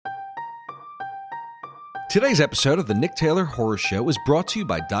Today's episode of the Nick Taylor Horror Show is brought to you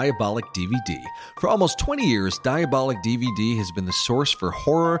by Diabolic DVD. For almost 20 years, Diabolic DVD has been the source for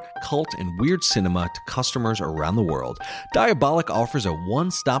horror, cult, and weird cinema to customers around the world. Diabolic offers a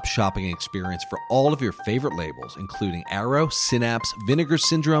one-stop shopping experience for all of your favorite labels, including Arrow, Synapse, Vinegar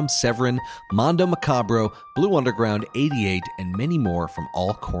Syndrome, Severin, Mondo Macabro, Blue Underground, 88, and many more from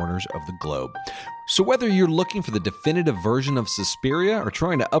all corners of the globe. So whether you're looking for the definitive version of Suspiria or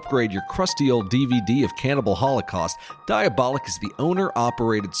trying to upgrade your crusty old DVD of Cannibal Holocaust, Diabolic is the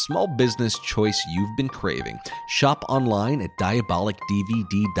owner-operated small business choice you've been craving. Shop online at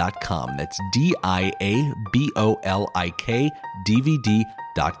diabolicdvd.com. That's DIABOLIK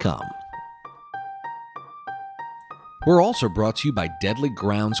DVD.com. We're also brought to you by Deadly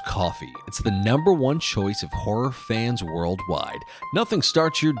Grounds Coffee. It's the #1 choice of horror fans worldwide. Nothing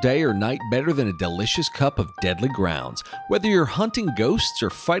starts your day or night better than a delicious cup of Deadly Grounds. Whether you're hunting ghosts or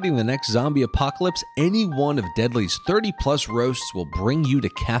fighting the next zombie apocalypse, any one of Deadly's 30-plus roasts will bring you to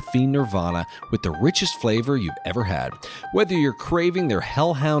caffeine nirvana with the richest flavor you've ever had. Whether you're craving their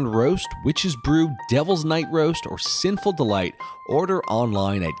Hellhound Roast, Witch's Brew, Devil's Night Roast, or Sinful Delight, order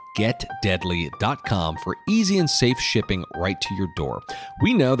online at getdeadly.com for easy and safe shipping right to your door.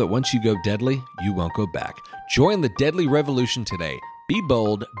 We know that once you go deadly, you won't go back. Join the deadly revolution today. Be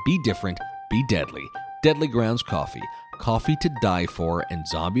bold, be different, be deadly. Deadly Grounds Coffee. Coffee to die for and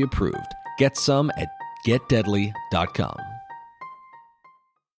zombie approved. Get some at getdeadly.com.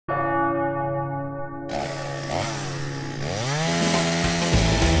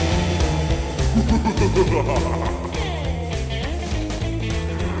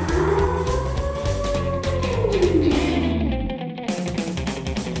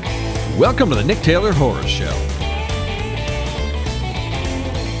 Welcome to the Nick Taylor Horror Show.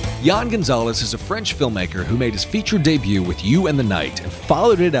 Yann Gonzalez is a French filmmaker who made his feature debut with You and the Night and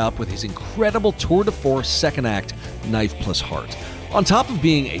followed it up with his incredible tour de force second act, Knife Plus Heart. On top of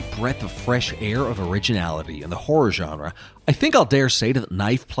being a breath of fresh air of originality in the horror genre, I think I'll dare say that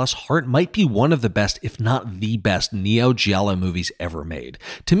Knife Plus Heart might be one of the best, if not the best, neo-giallo movies ever made.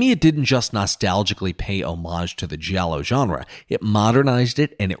 To me, it didn't just nostalgically pay homage to the giallo genre. It modernized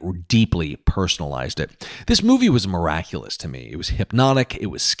it and it deeply personalized it. This movie was miraculous to me. It was hypnotic, it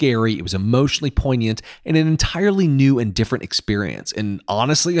was scary, it was emotionally poignant, and an entirely new and different experience. And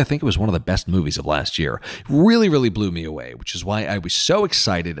honestly, I think it was one of the best movies of last year. It really, really blew me away, which is why I was so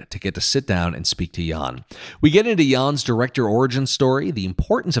excited to get to sit down and speak to Yann. We get into Yann's director origin story, the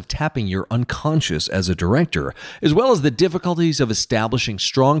importance of tapping your unconscious as a director, as well as the difficulties of establishing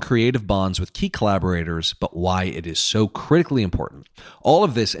strong creative bonds with key collaborators, but why it is so critically important. All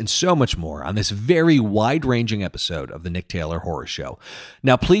of this and so much more on this very wide-ranging episode of the Nick Taylor Horror Show.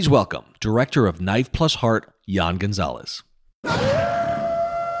 Now please welcome director of Knife Plus Heart, Yann Gonzalez.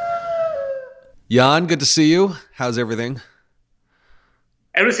 Yann, good to see you. How's everything?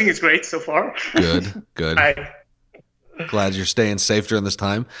 Everything is great so far. Good. Glad you're staying safe during this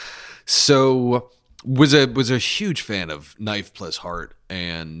time. So, was a huge fan of Knife Plus Heart,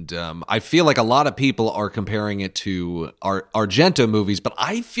 and I feel like a lot of people are comparing it to Argento movies, but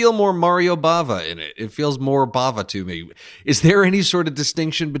I feel more Mario Bava in it. It feels more Bava to me. Is there any sort of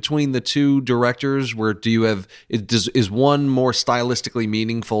distinction between the two directors? Where do you have is one more stylistically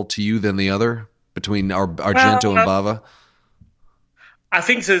meaningful to you than the other between Argento and Bava? I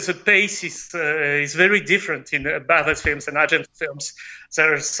think the pace is very different in Bava's films and Argento films.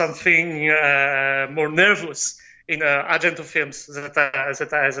 There's something more nervous in Argento films that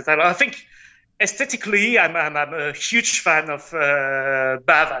I think aesthetically I'm a huge fan of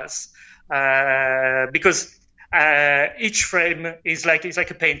Bava's because each frame is like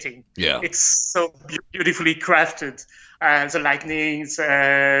a painting. Yeah, it's so beautifully crafted. The lightnings,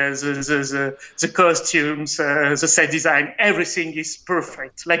 the costumes, the set design, everything is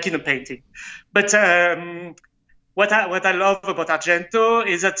perfect, like in a painting. But what I love about Argento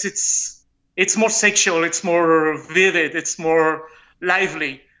is that it's more sexual, it's more vivid, it's more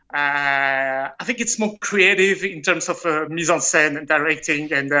lively. I think it's more creative in terms of mise en scène and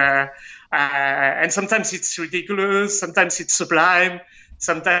directing, and sometimes it's ridiculous, sometimes it's sublime.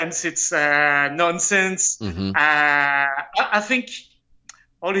 Sometimes it's nonsense. Mm-hmm. I think,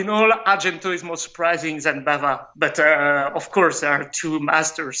 all in all, Argento is more surprising than Bava. But of course, there are two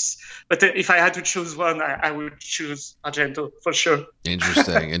masters. But if I had to choose one, I would choose Argento for sure.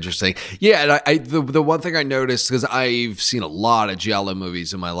 Interesting. Yeah, and the one thing I noticed, because I've seen a lot of giallo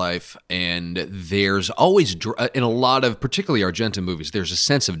movies in my life, and there's always, in a lot of particularly Argento movies, there's a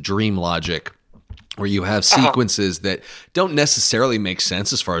sense of dream logic where you have sequences that don't necessarily make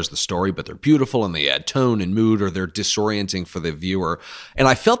sense as far as the story, but they're beautiful and they add tone and mood, or they're disorienting for the viewer. And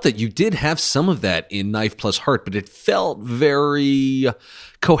I felt that you did have some of that in Knife Plus Heart, but it felt very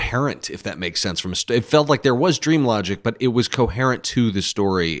coherent, if that makes sense. It felt like there was dream logic, but it was coherent to the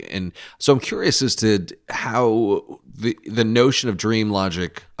story. And so I'm curious as to how the notion of dream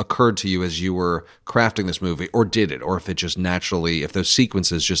logic occurred to you as you were crafting this movie, or did it, or if those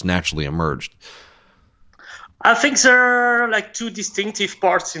sequences just naturally emerged. I think there are like two distinctive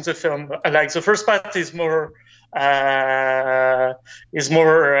parts in the film. Like the first part is more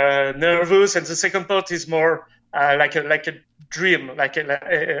nervous, and the second part is more like a dream,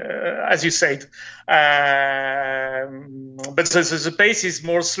 as you said. But the pace is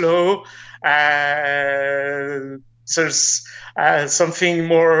more slow. There's something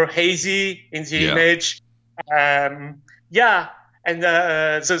more hazy in the image. And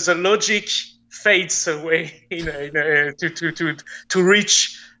the logic fades away to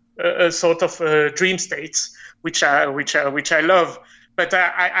reach a sort of dream states, which I love. But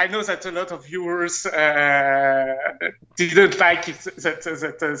I know that a lot of viewers didn't like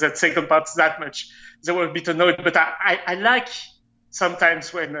that second part that much. They were a bit annoyed. But I like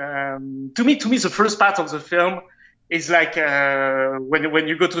sometimes when to me the first part of the film is like when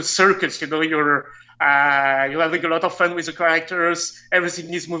you go to a circus, you're having a lot of fun with the characters.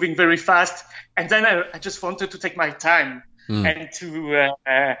 Everything is moving very fast, and then I just wanted to take my time and to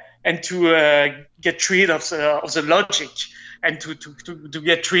get rid of the logic, and to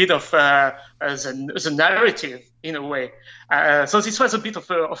get rid of the narrative in a way. So this was a bit of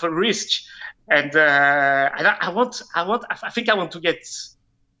a risk, and I think I want to get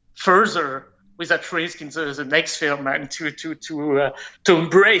further with that risk in the next film, and to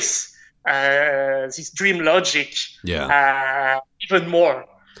embrace this dream logic even more.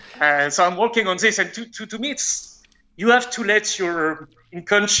 So I'm working on this, and to me, you have to let your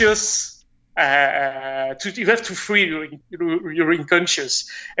unconscious, you have to free your unconscious,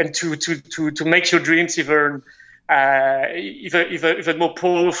 and to make your dreams even more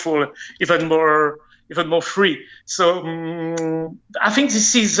powerful, even more free. So I think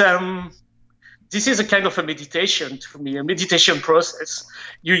this is a kind of a meditation to me, a meditation process.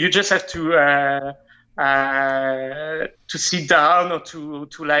 You just have to sit down, or to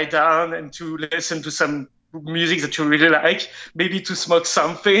lie down, and to listen to some music that you really like, maybe to smoke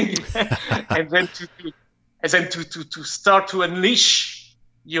something, and then to start to unleash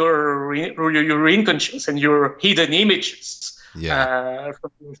your unconscious and your hidden images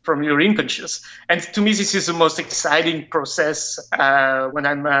from your unconscious. And to me, this is the most exciting process when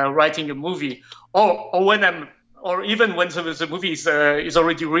I'm writing a movie, or even when the movie is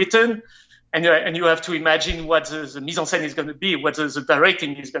already written, and you have to imagine what the mise en scène is going to be, what the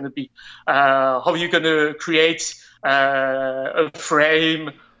directing is going to be, how you're going to create a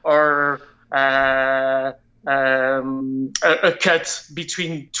frame, or a cut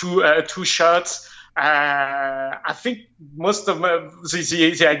between two shots. I think most of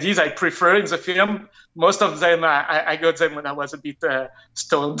the ideas I prefer in the film, most of them I got them when I was a bit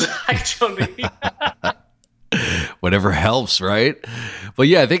stoned, actually. Whatever helps, right? Well,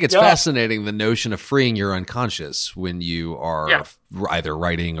 yeah, I think it's fascinating, the notion of freeing your unconscious when you are either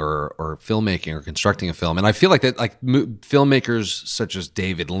writing or filmmaking or constructing a film. And I feel like that, like filmmakers such as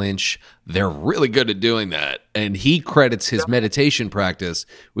David Lynch, they're really good at doing that. And he credits his meditation practice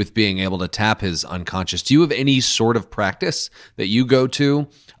with being able to tap his unconscious. Do you have any sort of practice that you go to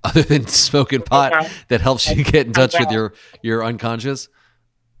other than smoking pot that helps you get in touch with your unconscious?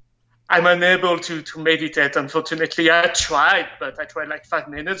 I'm unable to meditate, unfortunately. I tried like 5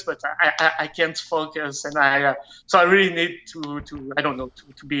 minutes, but I can't focus, and so I really need to I don't know,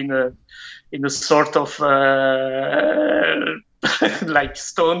 to be in a sort of like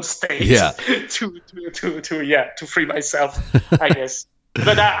stone state to free myself, I guess.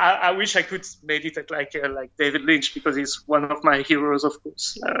 But I wish I could meditate like David Lynch, because he's one of my heroes, of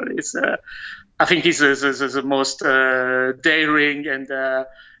course. I think he's the most daring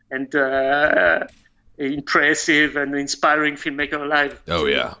and impressive and inspiring filmmaker alive. Oh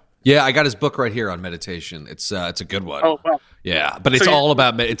yeah, yeah. I got his book right here on meditation. It's a good one. Oh wow. Yeah, but it's all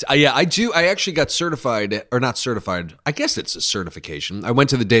about I do. I actually got certified, or not certified. I guess it's a certification. I went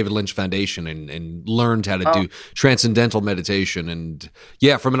to the David Lynch Foundation and learned how to do transcendental meditation. And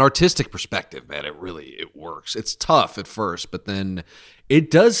yeah, from an artistic perspective, man, it works. It's tough at first, but then it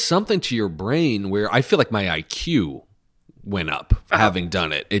does something to your brain where I feel like my IQ went up having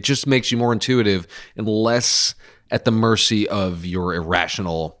done it. It just makes you more intuitive and less at the mercy of your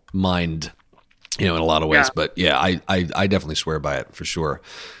irrational mind, in a lot of ways. But yeah, I definitely swear by it for sure.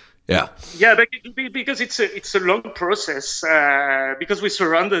 Yeah. Yeah, because it's a long process, because we're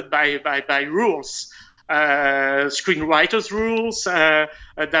surrounded by rules, screenwriters rules,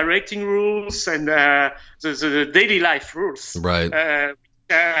 directing rules, and the daily life rules. Right.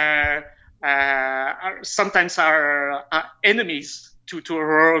 Sometimes are enemies to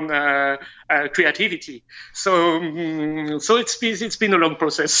our own creativity. So it's been a long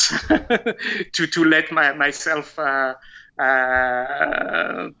process to let myself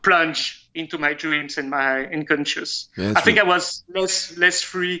plunge into my dreams and my unconscious. Yeah, I think I was less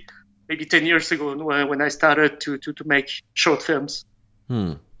free maybe 10 years ago when I started to make short films.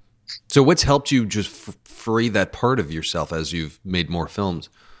 So what's helped you just free that part of yourself as you've made more films?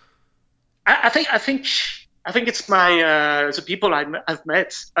 I think it's the people I've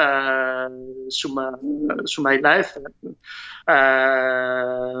met through my life.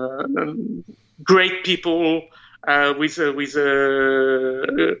 Great people with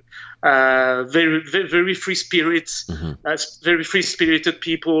very free spirits, very free spirited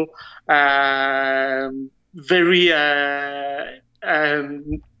people, very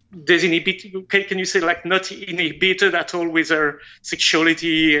disinhibited. Can you say like not inhibited at all with their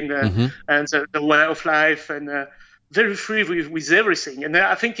sexuality and the way of life, and very free with everything. And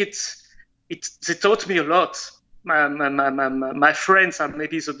I think they taught me a lot. My friends are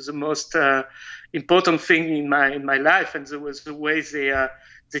maybe the most important thing in my life, and the ways they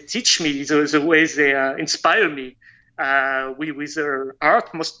teach me, the ways they inspire me with their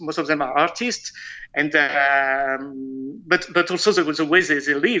art. Most of them are artists, and but also the ways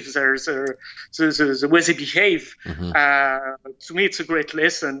they live, the way they behave. To me, it's a great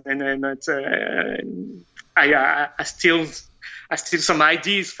lesson, and I still some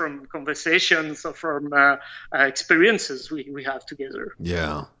ideas from conversations or from experiences we have together.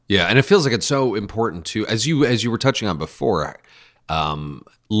 Yeah, and it feels like it's so important to, as you were touching on before,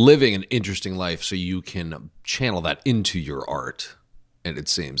 living an interesting life so you can channel that into your art. And it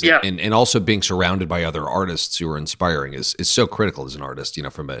seems, and also being surrounded by other artists who are inspiring is so critical as an artist.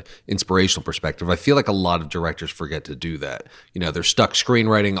 From an inspirational perspective, I feel like a lot of directors forget to do that. They're stuck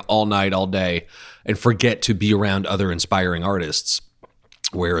screenwriting all night, all day, and forget to be around other inspiring artists.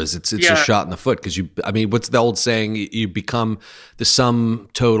 Whereas it's a shot in the foot, because what's the old saying? You become the sum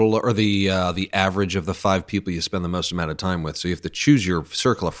total or the average of the 5 people you spend the most amount of time with. So you have to choose your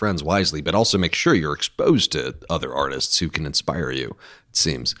circle of friends wisely, but also make sure you're exposed to other artists who can inspire you, it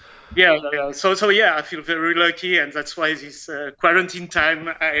seems. Yeah. So I feel very lucky, and that's why this quarantine time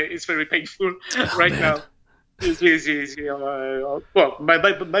is very painful now. Well,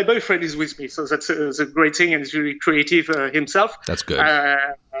 my boyfriend is with me, so that's a great thing, and he's really creative himself. That's good.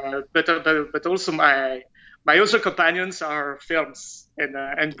 But also my other companions are films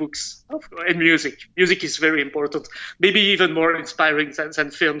and books and music. Music is very important, maybe even more inspiring than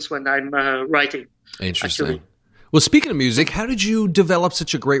films when I'm writing. Interesting. Actually. Well, speaking of music, how did you develop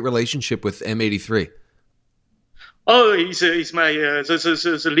such a great relationship with M83? Oh, he's my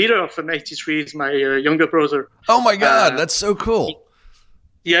the leader of M83 is my younger brother. Oh my God, that's so cool.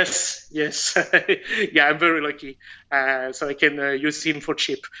 Yes. Yeah, I'm very lucky. So I can use him for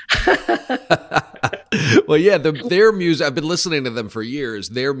cheap. Well, yeah, their music, I've been listening to them for years.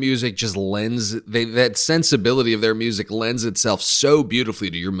 Their music just that sensibility of their music lends itself so beautifully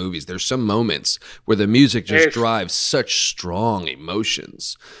to your movies. There's some moments where the music just drives such strong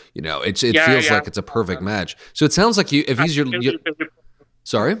emotions. It feels like it's a perfect match. So it sounds like he's your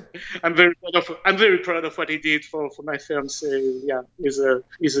sorry? I'm very proud of what he did for my films.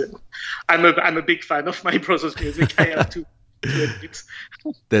 I'm a big fan of my brother's music. I have to admit.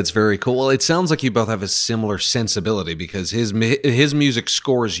 That's very cool. Well, it sounds like you both have a similar sensibility, because his music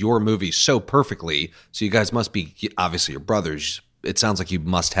scores your movie so perfectly. So you guys must be, obviously, your brothers. It sounds like you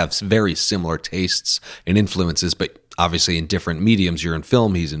must have very similar tastes and influences, but obviously in different mediums. You're in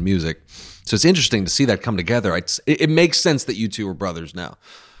film, he's in music. So it's interesting to see that come together. It makes sense that you two are brothers now.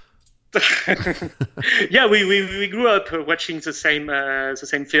 Yeah, we grew up watching the same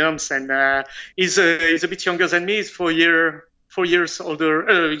films, and he's a bit younger than me. He's 4 years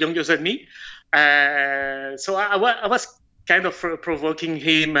younger than me. So I was kind of provoking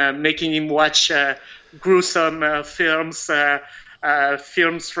him, making him watch gruesome films.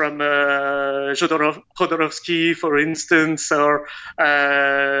 Films from Jodorowsky, for instance, or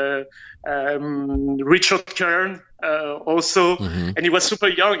Richard Kern also. And he was super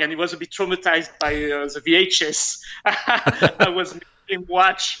young, and he was a bit traumatized by the VHS. I was making him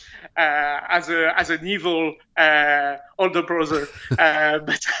watch as an evil older brother,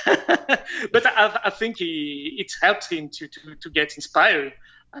 but I think it helped him to get inspired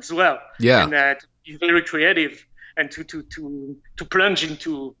as well. Yeah, and to be very creative. and to plunge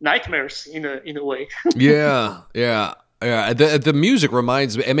into nightmares in a way. Yeah. The music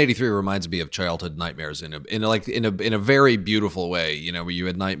reminds me. M83 reminds me of childhood nightmares in a very beautiful way. You know, where you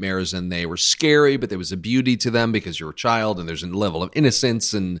had nightmares and they were scary, but there was a beauty to them because you're a child and there's a level of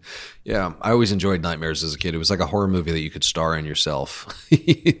innocence. And yeah, I always enjoyed nightmares as a kid. It was like a horror movie that you could star in yourself.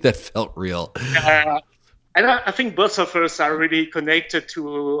 That felt real. And I think both of us are really connected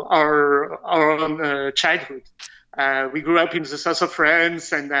to our own childhood. We grew up in the south of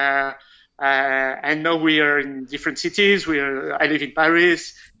France, and now we are in different cities. I live in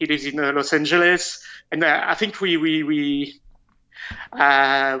Paris. He lives in Los Angeles, and I think we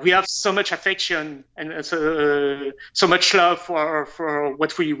have so much affection and so much love for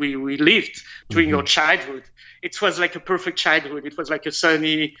what we lived during our childhood. It was like a perfect childhood. It was like a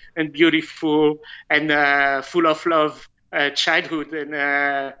sunny and beautiful and full of love childhood. And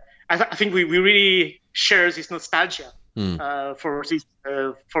I think we really share this nostalgia for this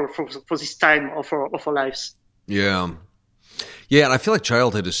time of our lives. Yeah. Yeah, and I feel like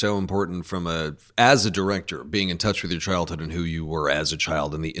childhood is so important as a director, being in touch with your childhood and who you were as a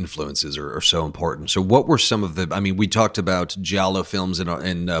child, and the influences are so important. So what were some of we talked about giallo films in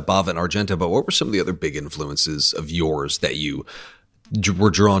Bava and Argento, but what were some of the other big influences of yours that you were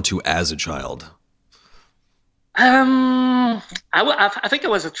drawn to as a child? I think I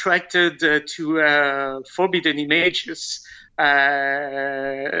was attracted to forbidden images,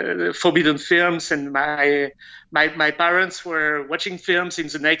 forbidden films, and my parents were watching films in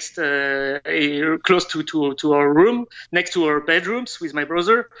the next close to our room, next to our bedrooms with my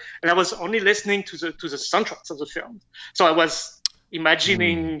brother, and I was only listening to the soundtracks of the film. So I was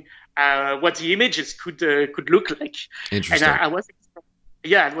imagining what the images could look like. Interesting. And I was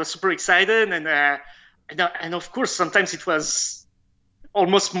super excited, and of course sometimes it was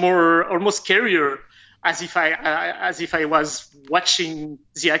almost scarier, as if I was watching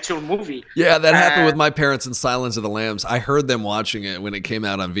the actual movie. Yeah, that happened with my parents in Silence of the Lambs. I heard them watching it when it came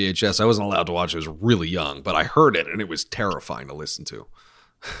out on VHS. I wasn't allowed to watch it. I was really young, but I heard it, and it was terrifying to listen to.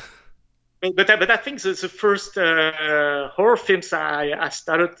 But I think the first horror films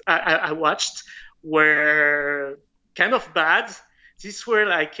I watched were kind of bad. These were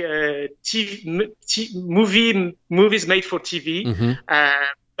like movies made for TV.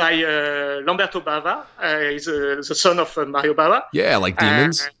 By Lamberto Bava. He's the son of Mario Bava. Yeah, like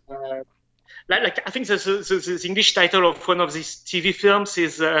Demons. Like I think the English title of one of these TV films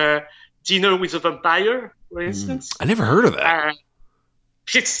is Dinner with a Vampire, for instance. I never heard of that.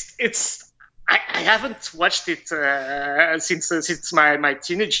 I haven't watched it since my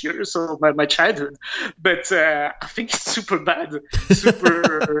teenage years or my childhood, but I think it's super bad,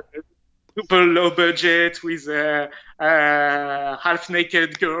 super low budget with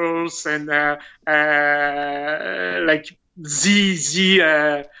half-naked girls and like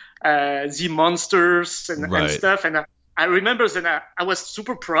the monsters and stuff. And I remember that I was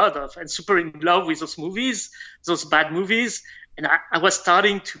super proud of and super in love with those movies, those bad movies. And I was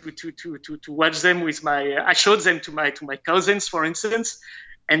starting to watch them with I showed them to my cousins, for instance,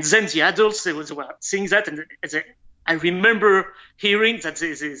 and then the adults they were seeing that, and I remember hearing that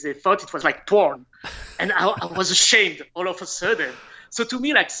they thought it was like porn, and I was ashamed all of a sudden. So to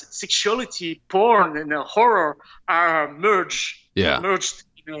me, like sexuality, porn, and horror are merged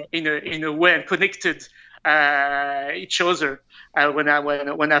in a way and connected each other. When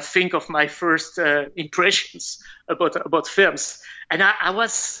I think of my first impressions about films, and I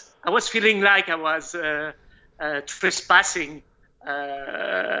was feeling like I was trespassing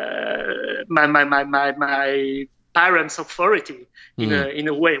my parents' authority in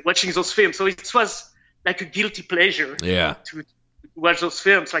a way, watching those films. So it was like a guilty pleasure to watch those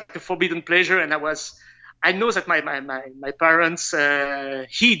films, like a forbidden pleasure. And I know that my parents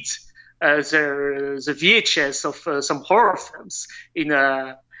hid the VHS of some horror films in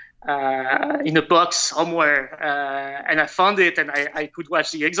a box somewhere, and I found it, and I could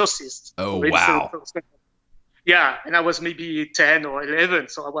watch The Exorcist. Oh wow! Yeah, and I was maybe 10 or 11,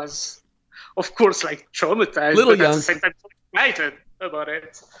 so I was, of course, like traumatized, little but young. at the same time so excited about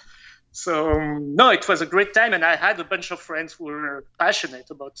it. So no, it was a great time, and I had a bunch of friends who were passionate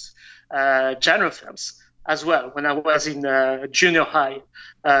about genre films as well when I was in junior high.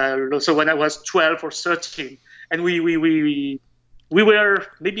 So when I was 12 or 13, and we were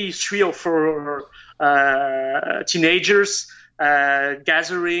maybe 3 or 4 teenagers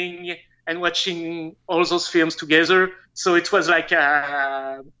gathering and watching all those films together. So it was like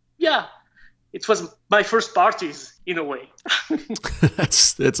it was my first parties in a way.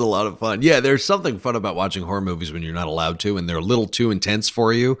 That's a lot of fun. Yeah, there's something fun about watching horror movies when you're not allowed to, and they're a little too intense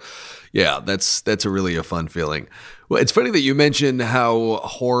for you. Yeah, that's a fun feeling. Well, it's funny that you mentioned how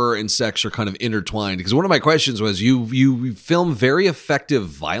horror and sex are kind of intertwined, because one of my questions was you film very effective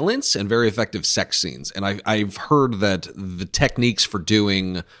violence and very effective sex scenes, and I've heard that the techniques for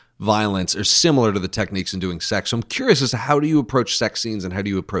doing violence are similar to the techniques in doing sex. So I'm curious as to how do you approach sex scenes and how do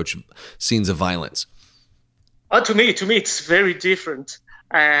you approach scenes of violence? To me, it's very different.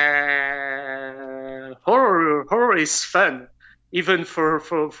 Horror is fun, even for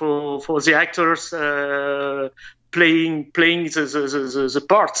the actors playing the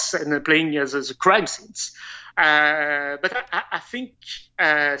parts and playing the crime scenes. But I think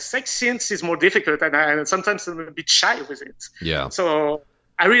sex scenes is more difficult, and sometimes I'm a bit shy with it. Yeah. So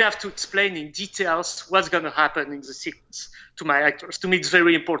I really have to explain in details what's going to happen in the sequence to my actors. To me, it's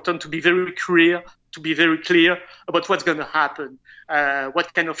very important to be very clear about what's going to happen,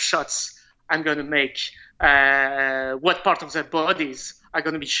 what kind of shots I'm going to make, what part of their bodies are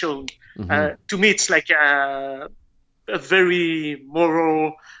going to be shown. Mm-hmm. To me, it's like a very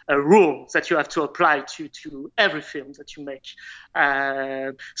moral rule that you have to apply to every film that you make.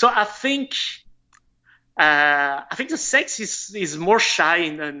 So I think the sex is more shy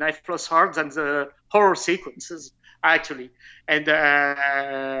in Knife Plus Heart than the horror sequences, actually. And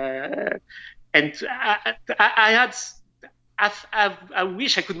I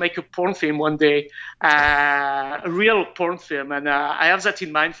wish I could make a porn film one day, a real porn film, and I have that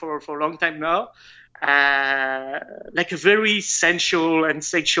in mind for a long time now. Like a very sensual and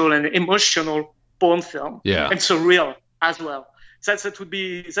sexual and emotional porn film, yeah, and surreal as well.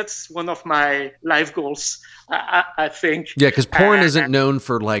 That's one of my life goals, I think. Yeah, because porn isn't known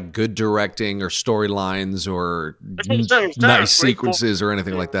for like good directing or storylines or nice sequences or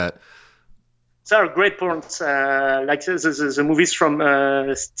anything like that. There are great porns, like the movies from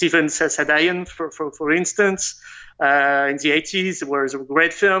Steven Sadayan, for instance, in the 80s, were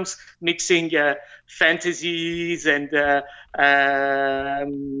great films mixing fantasies and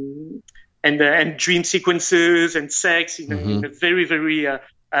dream sequences and sex in a very, very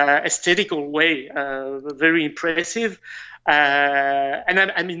aesthetical way, very impressive. And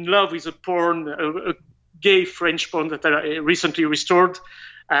I'm in love with a gay French porn that I recently restored,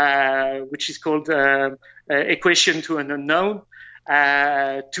 which is called Equation to an Unknown.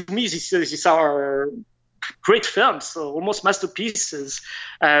 To me, these are great films, so almost masterpieces.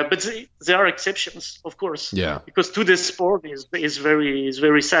 But there are exceptions, of course. Yeah. Because today's sport is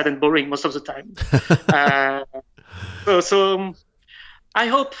very sad and boring most of the time. So I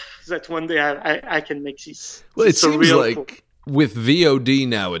hope that one day I can make this. Well, it seems like with VOD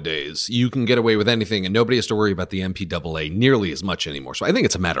nowadays, you can get away with anything and nobody has to worry about the MPAA nearly as much anymore. So I think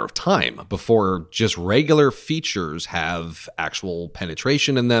it's a matter of time before just regular features have actual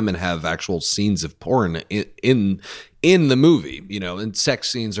penetration in them and have actual scenes of porn in the movie, and sex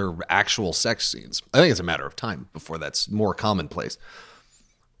scenes are actual sex scenes. I think it's a matter of time before that's more commonplace.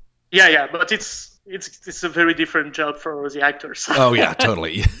 Yeah, but it's a very different job for the actors. Oh yeah,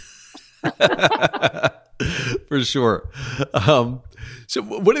 totally. For sure. So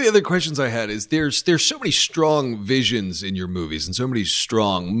one of the other questions I had is there's so many strong visions in your movies and so many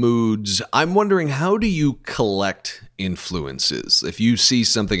strong moods. I'm wondering, how do you collect influences? If you see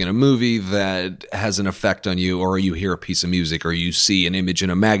something in a movie that has an effect on you, or you hear a piece of music, or you see an image in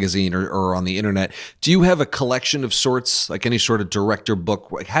a magazine or on the internet, do you have a collection of sorts, like any sort of director book?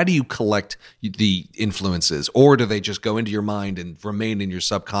 Like, how do you collect the influences? Or do they just go into your mind and remain in your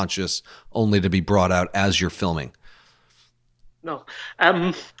subconscious only to be brought out as you're filming? No.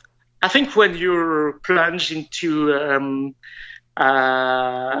 I think when you're plunged into a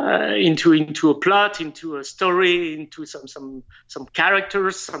plot, into a story, into some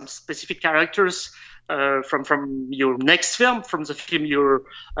characters, some specific characters from your next film, from the film you're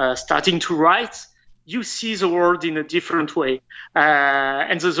starting to write, you see the world in a different way,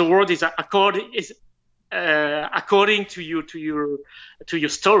 and the world is according to your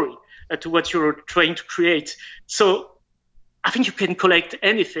story, to what you're trying to create. So I think you can collect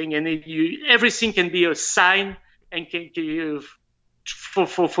anything, and everything can be a sign and can give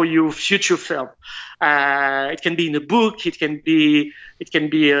for your future film. It can be in a book. It can be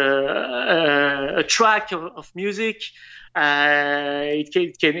a track of music. It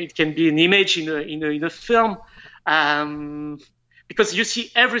can be an image in a film, because you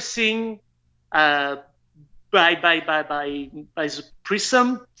see everything by the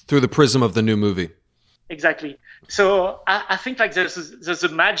prism, through the prism of the new movie. Exactly. So I think like there's a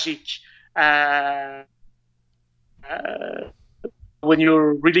magic when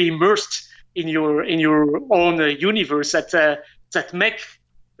you're really immersed in your own universe that make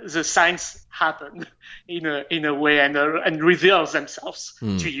the signs happen in a way and reveals themselves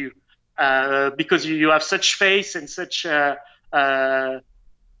to you, because you have such faith and such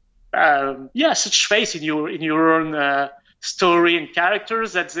such faith in your own story and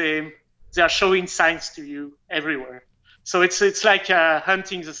characters that they are showing signs to you everywhere. So it's like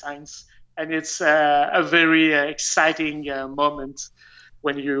hunting the signs, and it's a very exciting moment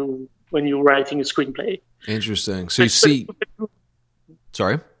when you're writing a screenplay. Interesting. So you see,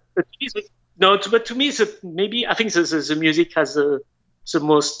 sorry. But to me, maybe I think the music has the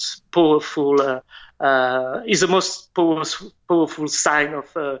most powerful is the most powerful sign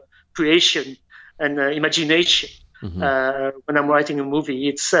of creation and imagination. When I'm writing a movie,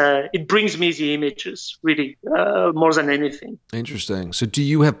 it brings me the images really more than anything. Interesting. So do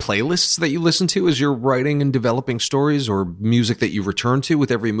you have playlists that you listen to as you're writing and developing stories, or music that you return to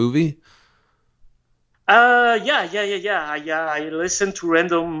with every movie? Yeah. I listen to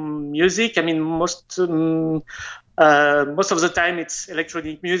random music. I mean, most of the time it's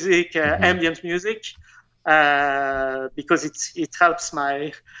electronic music, ambient music, because it helps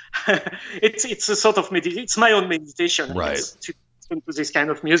my. it's a sort of it's my own meditation, right? To listen to this kind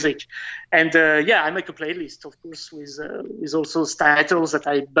of music, and I make a playlist, of course, with also titles that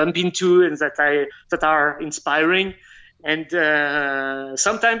I bump into and that are inspiring. And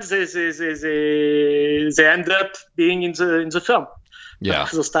sometimes they end up being in the film. Yeah,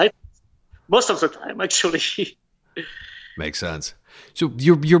 those titles. Most of the time, actually. Makes sense. So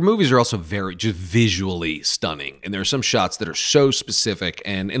your movies are also very just visually stunning, and there are some shots that are so specific,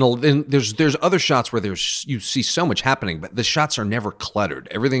 and there's other shots where you see so much happening, but the shots are never cluttered.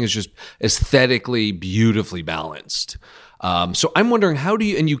 Everything is just aesthetically beautifully balanced. So I'm wondering, how do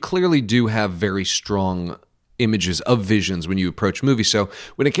you? And you clearly do have very strong images of visions when you approach movies. So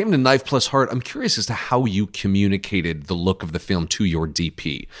when it came to Knife Plus Heart, I'm curious as to how you communicated the look of the film to your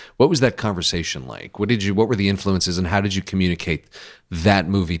DP. What was that conversation like? What were the influences, and how did you communicate that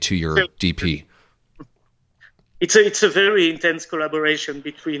movie to your DP? It's a very intense collaboration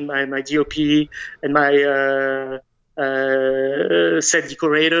between my DOP and my set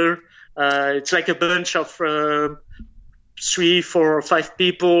decorator. It's like a bunch of 3, 4, or 5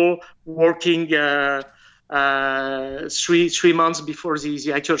 people working 3 months before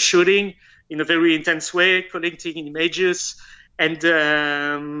the actual shooting in a very intense way, collecting images, and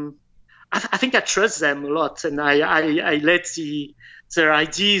I think I trust them a lot, and I let their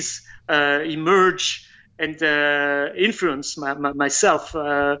ideas emerge and influence myself.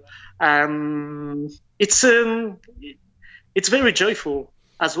 It's very joyful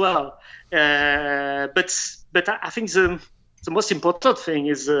as well, but I think the most important thing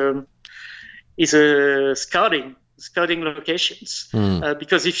is scouting locations,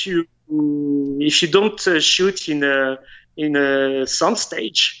 because if you don't shoot in a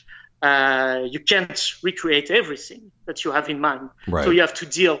soundstage, you can't recreate everything that you have in mind. Right. So you have to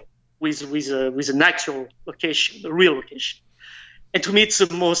deal with an actual location, a real location. And to me, it's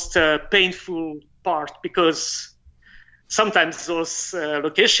the most painful part, because sometimes those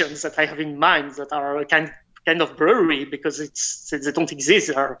locations that I have in mind that are kind of blurry because they don't exist,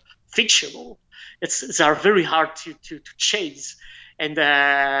 they are fictional. They are very hard to chase, and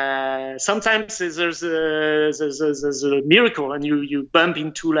sometimes there's a miracle, and you bump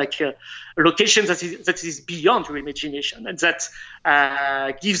into like a location that is beyond your imagination, and that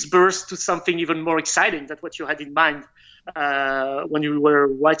gives birth to something even more exciting than what you had in mind when you were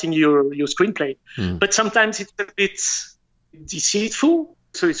writing your screenplay. But sometimes it's a bit deceitful,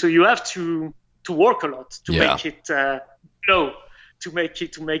 so you have to work a lot to make it flow, to make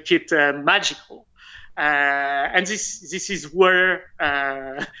it magical. And this is where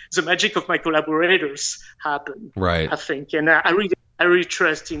the magic of my collaborators happen, right? I think, and I really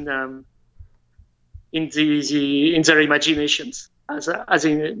trust in their imaginations as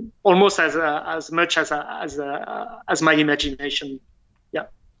almost as much as my imagination. Yeah.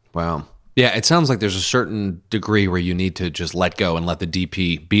 Wow. Yeah, it sounds like there's a certain degree where you need to just let go and let the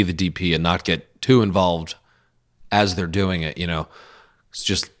DP be the DP and not get too involved as they're doing it.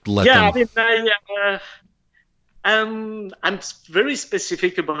 Just let them. I mean, I'm very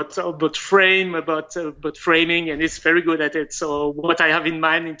specific about framing, and it's very good at it. So what I have in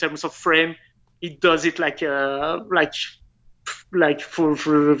mind in terms of frame, it does it like for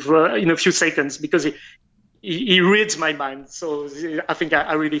in a few seconds, because he reads my mind. So I think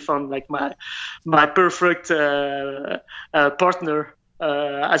I really found like my perfect partner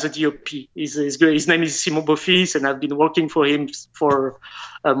as a DOP. His name is Simon Beaufils, and I've been working for him for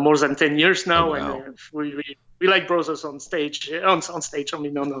more than 10 years now. Oh, wow. And like brothers on stage. On stage, I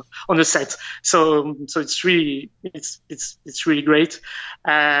mean, on the set. So it's really great.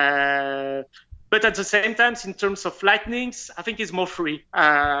 But at the same time, in terms of lightnings, I think he's more free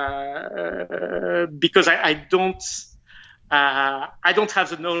because I don't have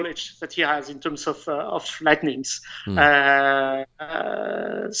the knowledge that he has in terms of lightnings. So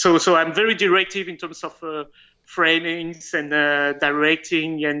I'm very directive in terms of framings and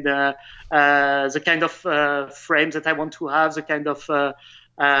directing and the kind of frames that I want to have, the kind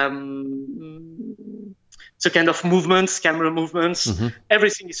of movements, camera movements. Mm-hmm.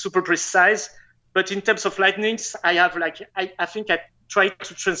 Everything is super precise. But in terms of lightnings, I have I think I try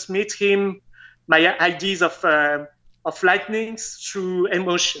to transmit him my ideas of lightnings through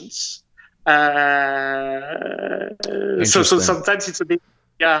emotions. So sometimes it's a bit,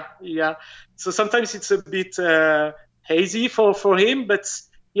 So sometimes it's a bit hazy for him, but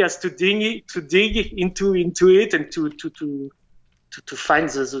he has to dig into it and to find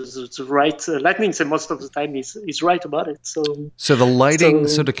the right lightnings, and most of the time he's right about it. So the lighting,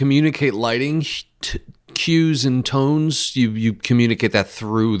 so to communicate lighting cues and tones, you communicate that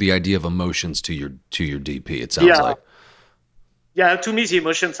through the idea of emotions to your DP. It sounds like. Yeah, to me the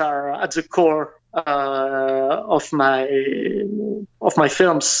emotions are at the core of my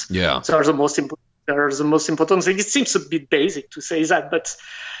films. Yeah, they are the most important thing. It seems a bit basic to say that, but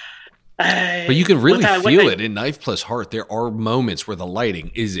you can really feel it in Knife Plus Heart. There are moments where the lighting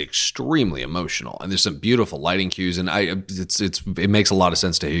is extremely emotional, and there's some beautiful lighting cues. And it makes a lot of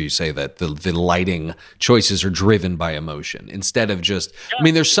sense to hear you say that the lighting choices are driven by emotion instead of just. Yeah. I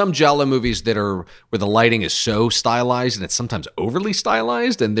mean, there's some giallo movies that are where the lighting is so stylized and it's sometimes overly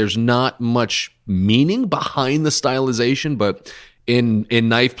stylized, and there's not much meaning behind the stylization. But in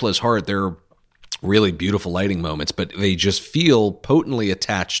Knife Plus Heart, there are really beautiful lighting moments, but they just feel potently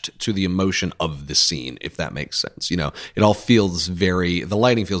attached to the emotion of the scene, if that makes sense. It all feels the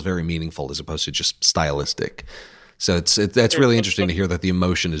lighting feels very meaningful as opposed to just stylistic. So that's really interesting to hear that the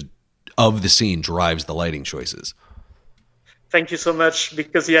emotion of the scene drives the lighting choices. Thank you so much,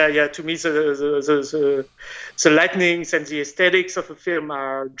 because to me the lightnings and the aesthetics of a film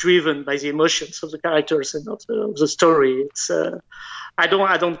are driven by the emotions of the characters and not of the story. It's I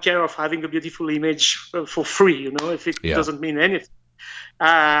don't care of having a beautiful image for free, if it doesn't mean anything.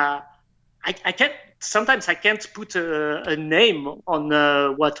 I can't put a name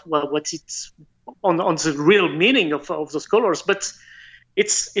on what it's on the real meaning of those colors, but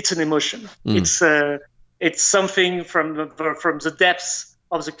it's an emotion. It's something from the depths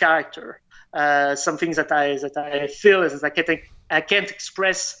of the character, something that I feel and that I can't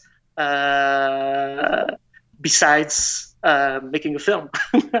express besides making a film,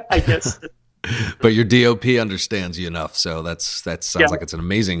 I guess. But your DOP understands you enough, so that sounds like it's an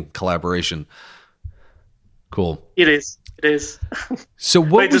amazing collaboration. Cool. It is. So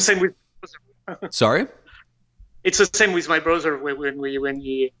what was the same with? Sorry. It's the same with my brother when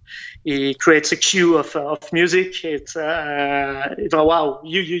he creates a cue of music. It's oh wow,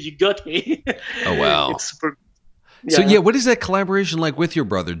 you got me. Oh wow. It's super. Yeah. So what is that collaboration like with your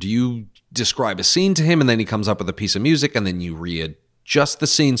brother? Do you describe a scene to him and then he comes up with a piece of music and then you readjust the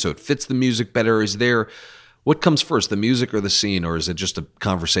scene so it fits the music better? What comes first, the music or the scene, or is it just a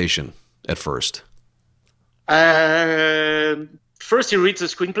conversation at first? First, he reads the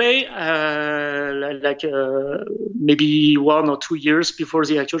screenplay, maybe 1 or 2 years before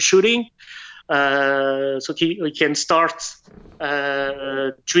the actual shooting, so he can start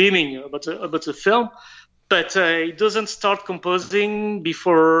dreaming about the film. But he doesn't start composing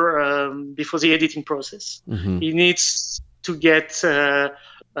before the editing process. Mm-hmm. He needs to get a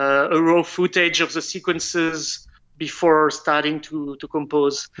raw footage of the sequences before starting to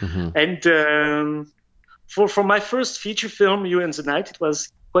compose. Mm-hmm. And for my first feature film, You and the Night, it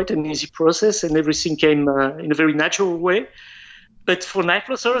was quite an easy process, and everything came in a very natural way. But for Knife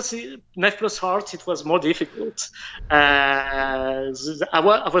Plus Heart, it was more difficult. I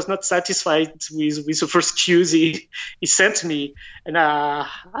was not satisfied with the first cues he sent me, and I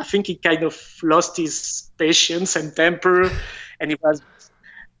think he kind of lost his patience and temper, and he was,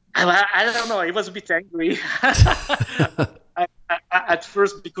 I don't know, he was a bit angry at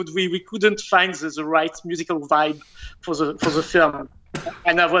first because we couldn't find the right musical vibe for the film,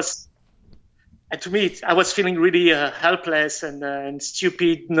 and to me, I was feeling really helpless and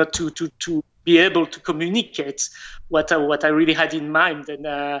stupid not to be able to communicate what I really had in mind. And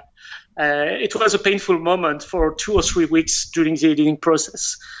it was a painful moment for 2 or 3 weeks during the editing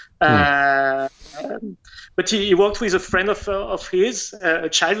process. But he worked with a friend of his, a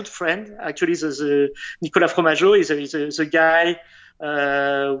childhood friend. Actually, Nicolas Fromageau is a guy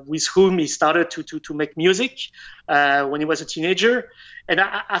with whom he started to make music when he was a teenager. And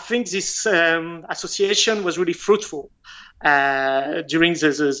I think this association was really fruitful during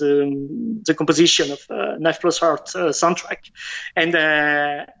the composition of Knife Plus Heart soundtrack. And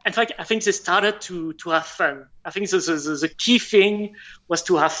in fact, I think they started to have fun. I think the key thing was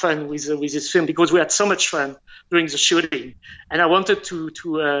to have fun with this film, because we had so much fun during the shooting. And I wanted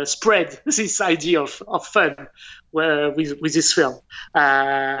to spread this idea of fun with this film,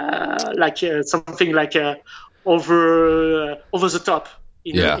 something like over the top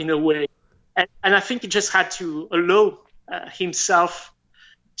in a way. And I think he just had to allow himself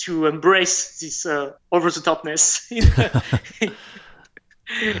to embrace this over-the-topness.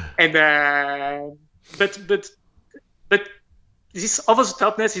 And but this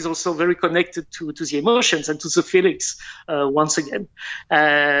over-the-topness is also very connected to the emotions and to the feelings once again.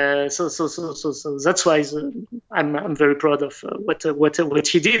 So that's why I'm very proud of what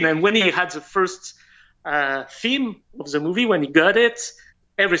he did. And when he had the first theme of the movie, when he got it,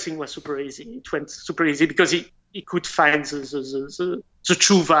 everything was super easy. It went super easy because he could find the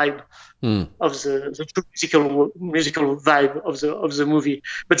true vibe of the true musical vibe of the movie.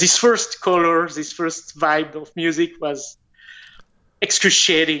 But this first color, this first vibe of music was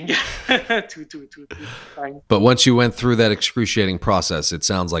excruciating to find. But once you went through that excruciating process, it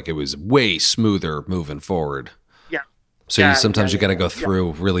sounds like it was way smoother moving forward. Yeah. So you got to go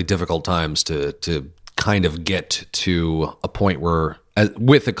through really difficult times to kind of get to a point where,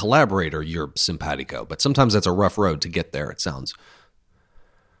 with a collaborator, you're simpatico. But sometimes that's a rough road to get there, it sounds.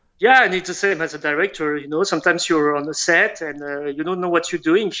 Yeah, and it's the same as a director. Sometimes you're on a set and you don't know what you're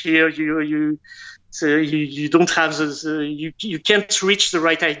doing here. You don't have you can't reach the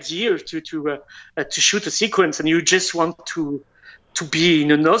right idea to shoot a sequence, and you just want to be in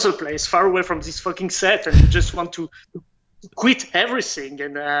another place, far away from this fucking set, and you just want to quit everything,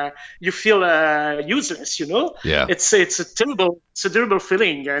 and you feel useless. Yeah. It's a terrible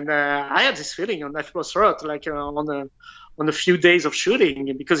feeling, and I had this feeling on Knife Plus Heart, like on a few days of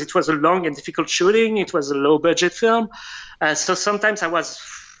shooting, because it was a long and difficult shooting. It was a low budget film, so sometimes I was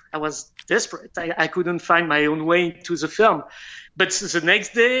desperate. I couldn't find my own way to the film. But the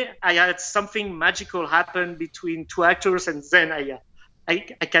next day, I had something magical happen between two actors, and then I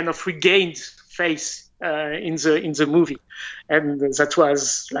kind of regained faith in the movie, and that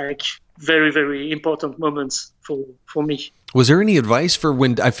was like very, very important moments for me. Was there any advice for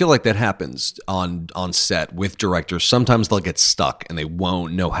when, I feel like that happens on set with directors? Sometimes they'll get stuck and they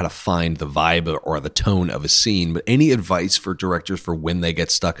won't know how to find the vibe or the tone of a scene. But any advice for directors for when they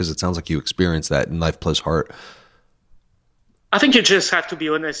get stuck? Because it sounds like you experienced that in Knife Plus Heart. I think you just have to be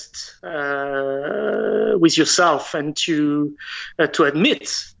honest with yourself, and to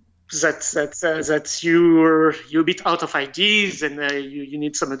admit that you're a bit out of ideas, and you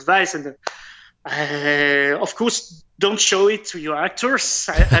need some advice. And of course, don't show it to your actors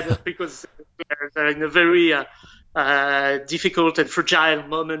because they're in a very difficult and fragile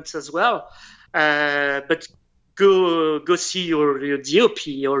moment as well. But go see your DOP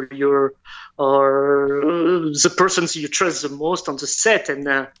or the persons you trust the most on the set,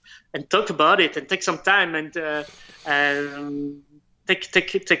 and talk about it, and take some time, and take a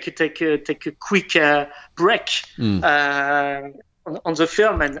quick break on the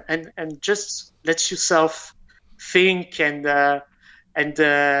film, and just let yourself think and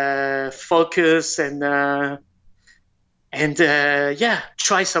focus, and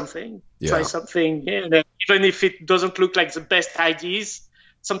try something. Try something, and even if it doesn't look like the best ideas,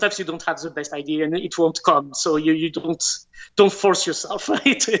 sometimes you don't have the best idea and it won't come. So you don't force yourself.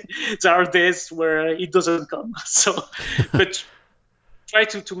 There are days where it doesn't come. So, but try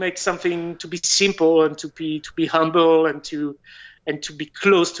to make something, to be simple, and to be humble, and to be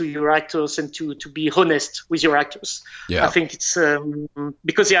close to your actors, and to be honest with your actors. Yeah. I think it's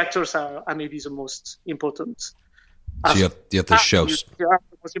because the actors are maybe the most important. So you have to show. They are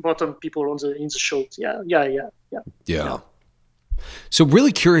the most important people in the show. Yeah. So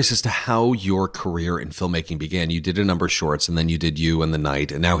really curious as to how your career in filmmaking began. You did a number of shorts, and then you did You and the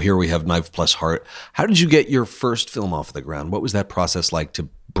Night, and now here we have Knife Plus Heart. How did you get your first film off the ground? What was that process like to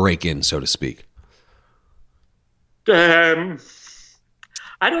break in, so to speak? I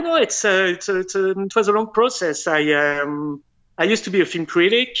don't know. It was a long process. I used to be a film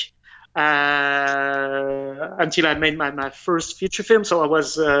critic until I made my first feature film. So I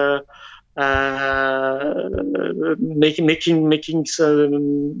was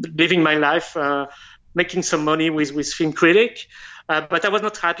living my life, making some money with film critic. But I was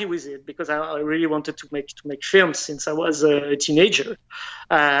not happy with it because I really wanted to make films since I was a teenager.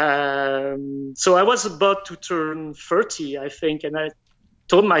 So I was about to turn 30, I think, and I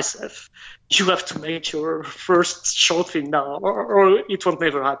told myself, you have to make your first short film now, or it won't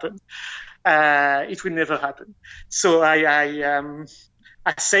never happen. It will never happen. So I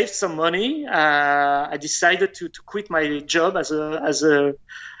saved some money. I decided to quit my job as a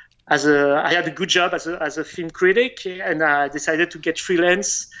I had a good job as a film critic, and I decided to get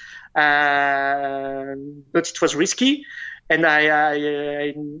freelance, but it was risky. And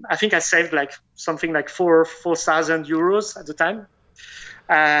I think I saved like something like 4,000 euros at the time.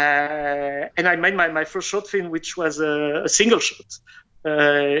 And I made my first short film, which was a single shot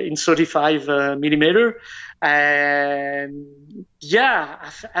in 35 millimeter. And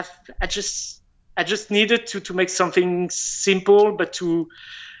yeah, I just needed to make something simple, but to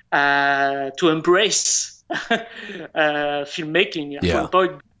embrace filmmaking. Yeah. At one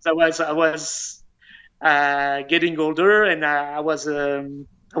point, I was getting older, and I was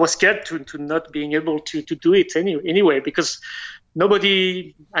scared to not being able to do it anyway, because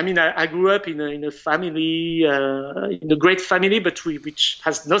nobody. I mean, I grew up in a family, in a great family, but which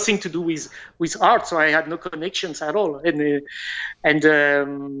has nothing to do with art. So I had no connections at all, and the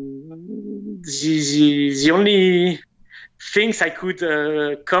only things I could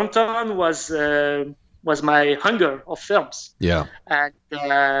count on was my hunger of films. Yeah. And the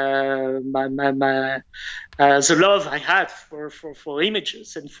love I had for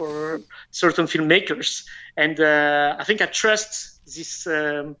images and for certain filmmakers. And I think I trust this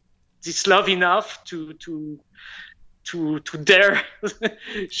love enough to dare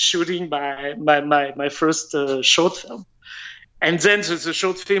shooting my first short film. And then the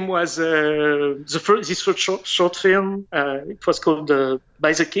short film was this first short film. It was called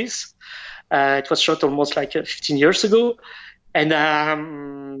By the Kiss. It was shot almost like 15 years ago, and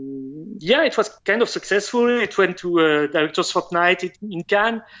it was kind of successful. It went to Directors Fortnight in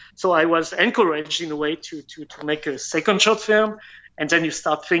Cannes, so I was encouraged in a way to make a second short film. And then you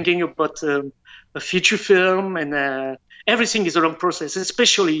start thinking about a feature film, and everything is a long process,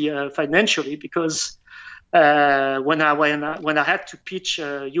 especially financially, because when I had to pitch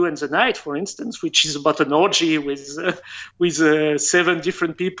You and the Night, for instance, which is about an orgy with 7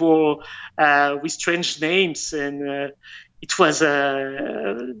 different people with strange names, and it was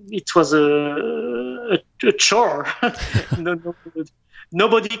a chore.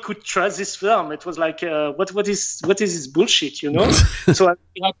 Nobody could trust this film. It was like, what is this bullshit, you know? So I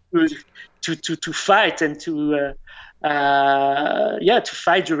had to fight and to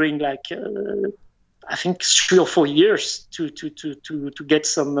fight during like. I think 3 or 4 years to get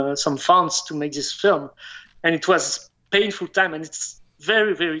some funds to make this film, and it was painful time, and it's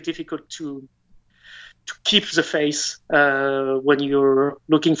very, very difficult to keep the face when you're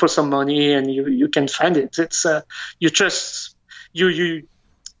looking for some money and you can't find it. It's you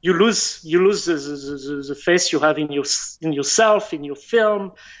lose the face you have in yourself, in your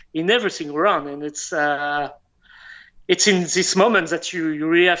film, in everything around, and it's in this moment that you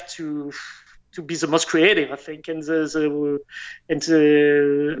really have to be the most creative, I think, and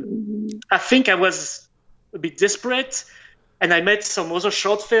I think I was a bit desperate, and I made some other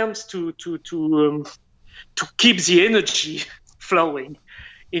short films to keep the energy flowing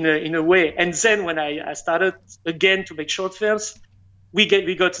in a way. And then when I started again to make short films, we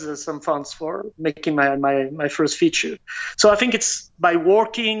got some funds for making my first feature. So I think it's by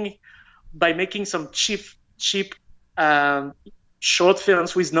making some cheap short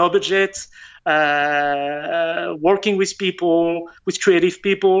films with no budget. Working with creative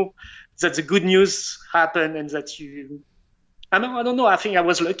people, that the good news happened, and that I don't know. I think I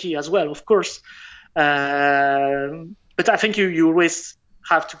was lucky as well, of course. But I think you always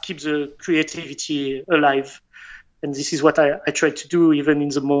have to keep the creativity alive, and this is what I try to do, even in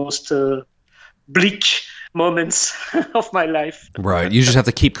the most bleak moments of my life. Right. You just have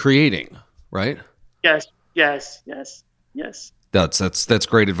to keep creating, right? Yes. That's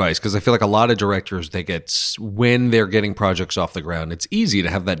great advice, because I feel like a lot of directors, when they're getting projects off the ground, it's easy to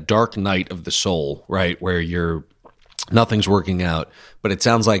have that dark night of the soul, right, where nothing's working out. But it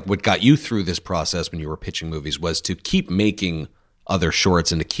sounds like what got you through this process when you were pitching movies was to keep making other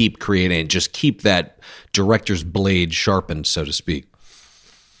shorts and to keep creating, just keep that director's blade sharpened, so to speak.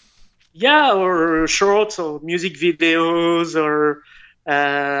 Yeah, or shorts or music videos or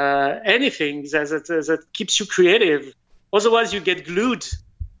anything that keeps you creative. Otherwise, you get glued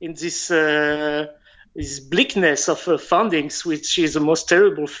in this bleakness of fundings, which is the most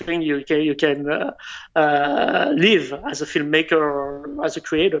terrible thing you can live as a filmmaker or as a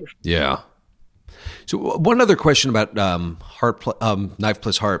creator. Yeah. So one other question about Knife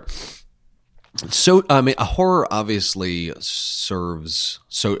Plus Heart. So, I mean, a horror obviously serves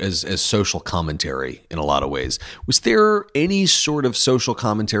as social commentary in a lot of ways. Was there any sort of social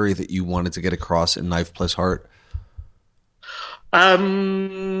commentary that you wanted to get across in Knife Plus Heart?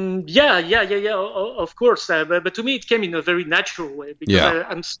 Yeah. Of course, but to me, it came in a very natural way because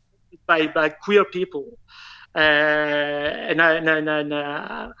I'm surrounded by queer people, and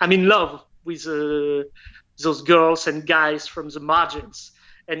I'm in love with those girls and guys from the margins.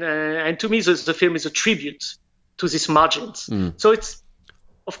 And to me, the film is a tribute to these margins. So it's,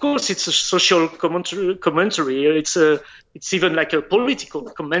 of course, it's a social commentary. It's even like a political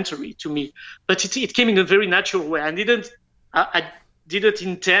commentary to me. But it came in a very natural way. I didn't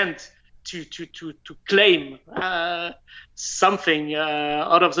intend to claim something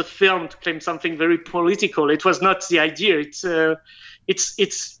out of the film, to claim something very political. It was not the idea. It's in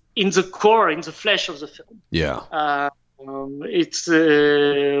the core, in the flesh of the film. Yeah. Of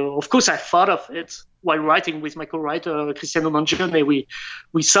course, I thought of it while writing with my co-writer Cristiano Mangione.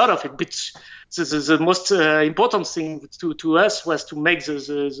 We thought of it, but the most important thing to us was to make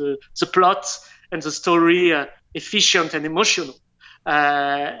the plot and the story efficient and emotional,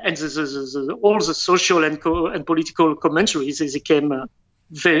 and all the social and political commentaries they came in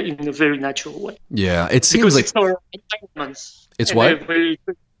a very natural way. Yeah, it seems because like it's our environment. It's what?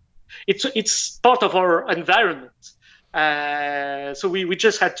 It's part of our environment. So we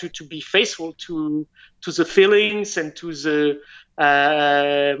just had to be faithful to the feelings and to the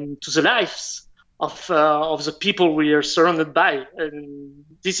lives of the people we are surrounded by, and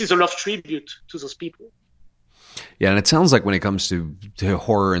this is a love tribute to those people. Yeah, and it sounds like when it comes to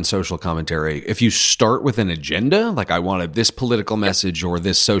horror and social commentary, if you start with an agenda, like I wanted this political message or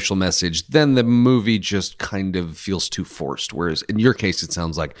this social message, then the movie just kind of feels too forced. Whereas in your case, it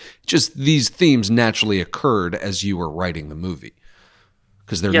sounds like just these themes naturally occurred as you were writing the movie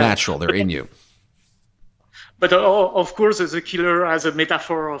because they're natural, they're in you. But of course, the killer as a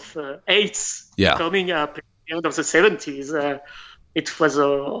metaphor of AIDS coming up at the end of the 70s. It was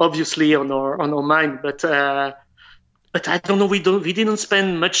obviously on our mind, but I don't know. We didn't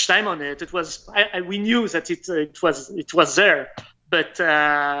spend much time on it. It was we knew that it was there, but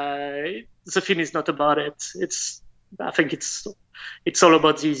the film is not about it. I think it's all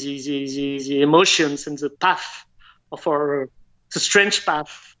about the emotions and the path of the strange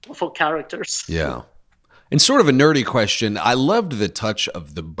path of our characters. Yeah. And sort of a nerdy question, I loved the touch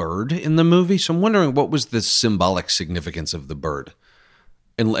of the bird in the movie, so I'm wondering what was the symbolic significance of the bird?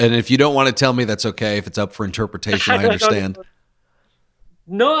 And if you don't want to tell me, that's okay. If it's up for interpretation, I understand.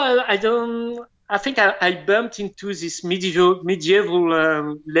 No, I don't. I think I bumped into this medieval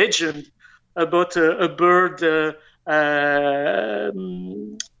legend about a bird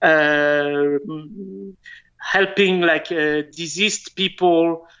helping diseased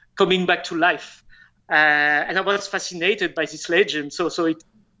people coming back to life. And I was fascinated by this legend. So it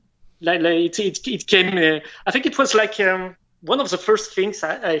came. I think it was one of the first things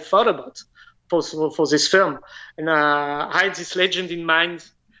I thought about for this film, and I had this legend in mind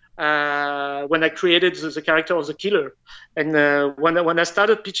when I created the character of the killer. And when I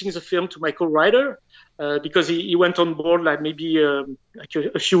started pitching the film to my co-writer, because he went on board maybe a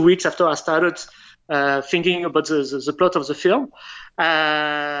few weeks after I started thinking about the plot of the film.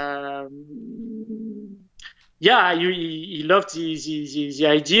 He loved the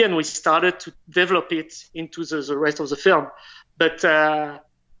idea, and we started to develop it into the rest of the film. But I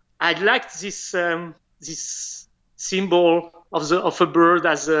liked this symbol of a bird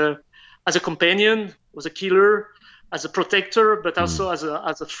as a companion, as a killer, as a protector, but also as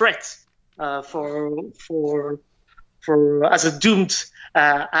a threat for as a doomed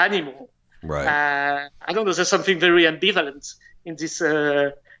animal. Right. I don't know. There's something very ambivalent in this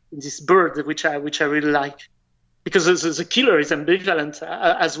bird, which I really like, because the killer is ambivalent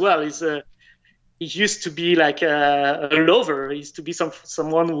as well. He used to be like a lover. He used to be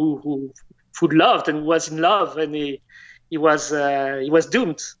someone who loved and was in love, and he was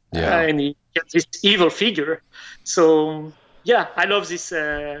doomed. And he got this evil figure. So I love this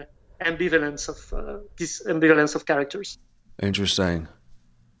ambivalence of characters. Interesting.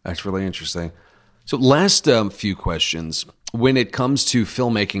 That's really interesting. So last few questions. When it comes to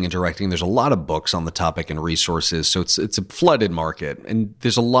filmmaking and directing, there's a lot of books on the topic and resources, so it's a flooded market, and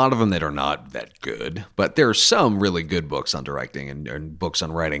there's a lot of them that are not that good, but there are some really good books on directing and books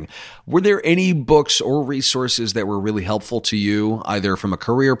on writing. Were there any books or resources that were really helpful to you, either from a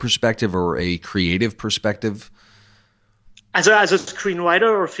career perspective or a creative perspective? As a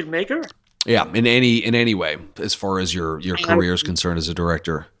screenwriter or filmmaker? Yeah, in any way, as far as your career is concerned as a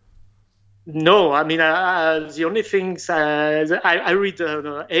director. No, I mean, the only things I read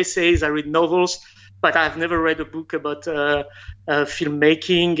essays, I read novels, but I've never read a book about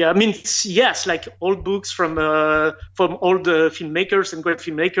filmmaking. I mean, yes, like old books from all the filmmakers and great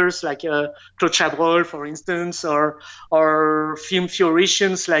filmmakers, like Claude Chabrol, for instance, or film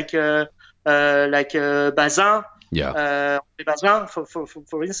theoreticians like Bazin. Bazin,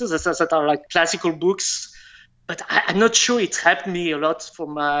 for instance, that are like classical books. But I'm not sure it helped me a lot for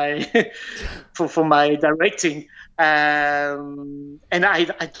my for my directing, and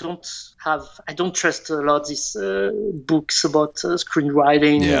I don't trust a lot these books about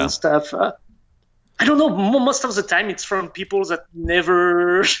screenwriting and stuff. I don't know. Most of the time, it's from people that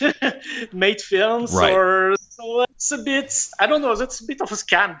never made films, right. or so it's a bit. I don't know. That's a bit of a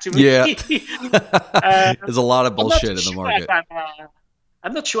scam to me. Yeah, there's a lot of bullshit in the market.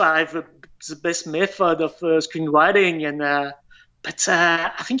 I'm not sure I have the best method of screenwriting, but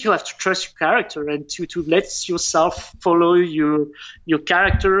I think you have to trust your character and to let yourself follow your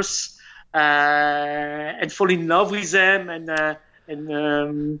characters and fall in love with them and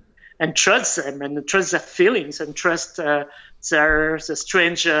trust them and trust their feelings and trust their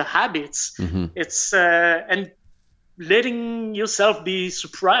strange habits. Mm-hmm. It's and letting yourself be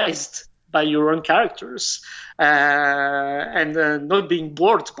surprised by your own characters and not being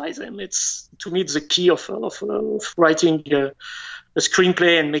bored by them. It's, to me, it's the key of writing a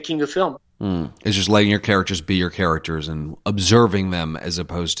screenplay and making a film. It's just letting your characters be your characters and observing them as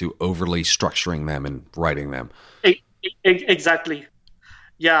opposed to overly structuring them and writing them. Exactly.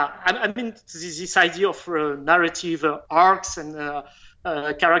 Yeah, I mean, this idea of narrative arcs and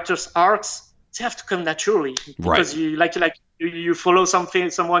characters arcs, they have to come naturally, because you follow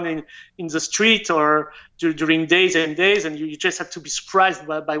someone in the street or during days and days, and you just have to be surprised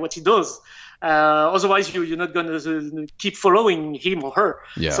by what he does. Otherwise, you're not going to keep following him or her.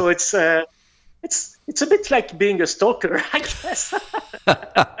 Yeah. So it's a bit like being a stalker, I guess.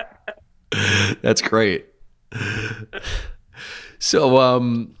 That's great. So,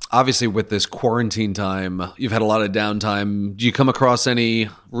 obviously, with this quarantine time, you've had a lot of downtime. Do you come across any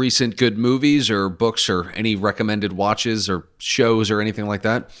recent good movies or books or any recommended watches or shows or anything like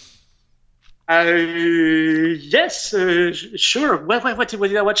that? Yes, sure. What I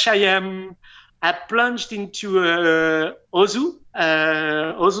plunged into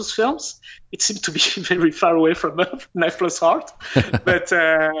Ozu's films. It seemed to be very far away from Knife Plus Heart, but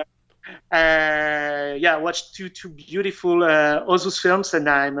I watched two beautiful Ozu's films, and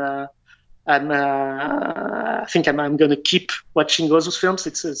I think I'm going to keep watching Ozu's films.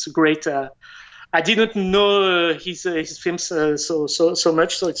 It's a great. I didn't know his films so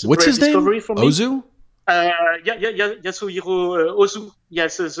much, so it's a What's great his discovery name? for me. Ozu? Yasuhiro Ozu.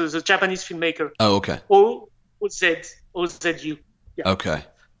 Yes, the Japanese filmmaker. Oh, okay. OZU. Yeah. Okay.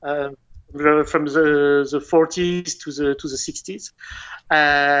 From the 40s to the 60s,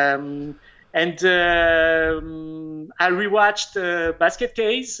 and I rewatched Basket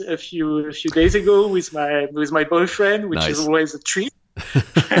Case a few days ago with my boyfriend, which is always a treat.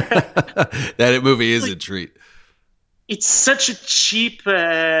 That movie is a treat. It's such a cheap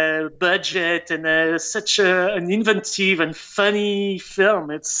budget and such an inventive and funny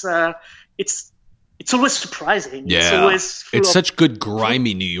film. It's always surprising. Yeah, it's such good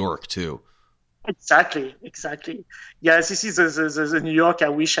grimy New York too. Exactly. Yes, this is the New York I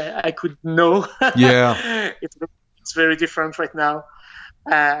wish I could know. Yeah, it's very different right now.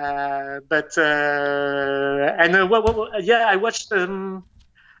 I watched.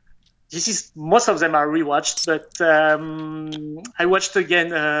 Most of them are rewatched, but I watched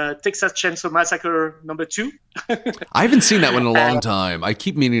again Texas Chainsaw Massacre #2. I haven't seen that one in a long time. I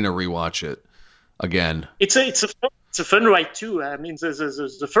keep meaning to rewatch it again. It's a fun ride too. I mean,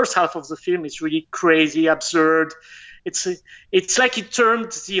 the first half of the film is really crazy, absurd. It's like he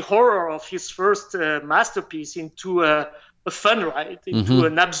turned the horror of his first masterpiece into a fun ride, into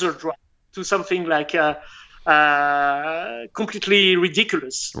an absurd ride, to something like completely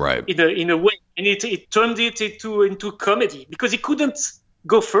ridiculous, right? In a way, and it turned it into comedy, because he couldn't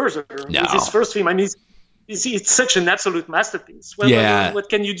go further with his first film. I mean, it's such an absolute masterpiece. What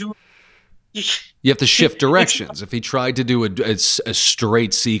can you do? You have to shift directions. If he tried to do a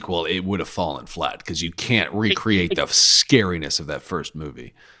straight sequel, it would have fallen flat, because you can't recreate the scariness of that first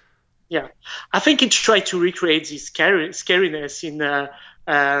movie. Yeah, I think he tried to recreate this scariness in.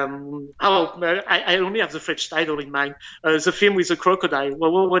 I only have the French title in mind. The film with the crocodile.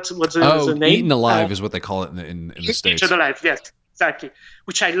 What's the name? Eaten Alive is what they call it in the States. Eaten Alive, yes, exactly.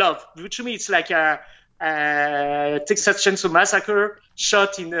 Which I love. Which to me, it's like Texas Chainsaw Massacre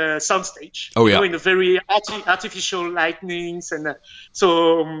shot in a soundstage. Oh, yeah. In a very artificial lightnings. And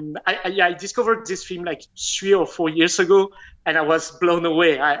I discovered this film like 3 or 4 years ago, and I was blown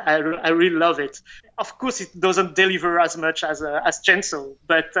away. I really love it. Of course, it doesn't deliver as much as Chainsaw,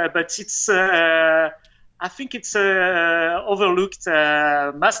 but it's I think it's a overlooked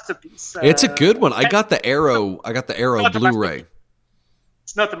masterpiece. It's a good one. I got the Arrow Blu-ray.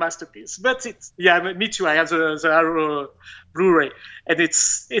 It's not a masterpiece, but me too. I have the Arrow Blu-ray, and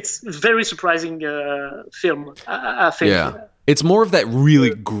it's very surprising film. I think. Yeah. It's more of that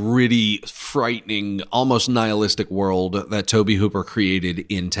really gritty, frightening, almost nihilistic world that Tobe Hooper created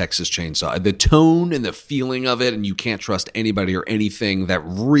in Texas Chainsaw. The tone and the feeling of it, and you can't trust anybody or anything. That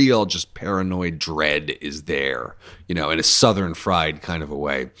real, just paranoid dread is there, in a Southern fried kind of a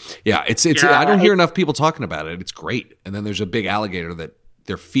way. Yeah, it's. I don't hear enough people talking about it. It's great. And then there's a big alligator that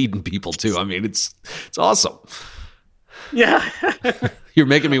they're feeding people to. I mean, it's awesome. Yeah. You're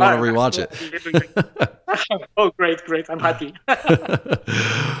making me want to rewatch it. Oh, great. I'm happy.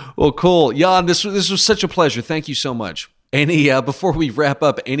 Well, cool. Yann, this was such a pleasure. Thank you so much. Before we wrap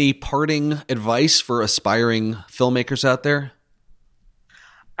up, any parting advice for aspiring filmmakers out there?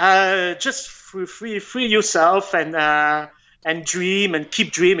 Just free yourself and dream and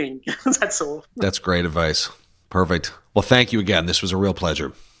keep dreaming. That's all. That's great advice. Perfect. Well, thank you again. This was a real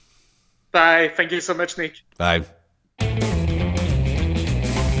pleasure. Bye. Thank you so much, Nick. Bye.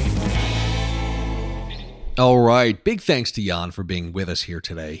 All right. Big thanks to Yann for being with us here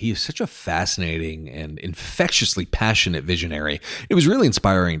today. He is such a fascinating and infectiously passionate visionary. It was really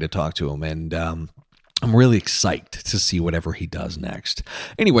inspiring to talk to him, and I'm really excited to see whatever he does next.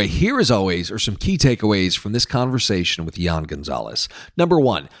 Anyway, here as always are some key takeaways from this conversation with Yann Gonzalez. Number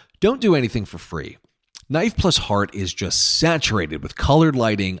 1, don't do anything for free. Knife Plus Heart is just saturated with colored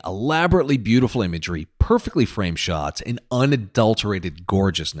lighting, elaborately beautiful imagery, perfectly framed shots, and unadulterated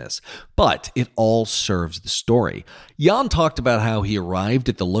gorgeousness. But it all serves the story. Yann talked about how he arrived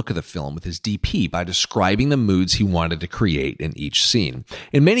at the look of the film with his DP by describing the moods he wanted to create in each scene.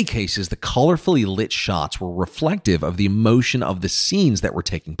 In many cases, the colorfully lit shots were reflective of the emotion of the scenes that were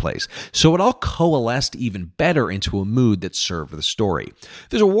taking place, so it all coalesced even better into a mood that served the story.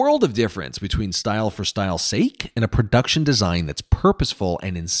 There's a world of difference between style for style's sake and a production design that's purposeful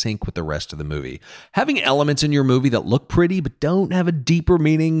and in sync with the rest of the movie. Having elements in your movie that look pretty but don't have a deeper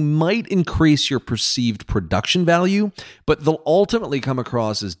meaning might increase your perceived production value, but they'll ultimately come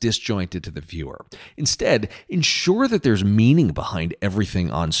across as disjointed to the viewer. Instead, ensure that there's meaning behind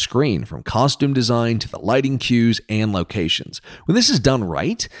everything on screen, from costume design to the lighting cues and locations. When this is done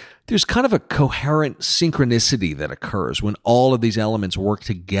right, there's kind of a coherent synchronicity that occurs when all of these elements work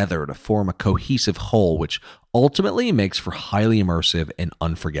together to form a cohesive whole, which ultimately makes for highly immersive and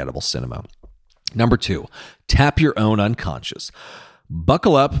unforgettable cinema. Number 2, tap your own unconscious.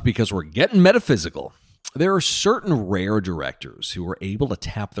 Buckle up because we're getting metaphysical. There are certain rare directors who are able to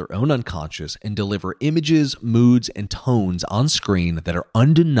tap their own unconscious and deliver images, moods, and tones on screen that are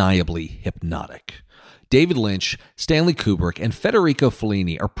undeniably hypnotic. David Lynch, Stanley Kubrick, and Federico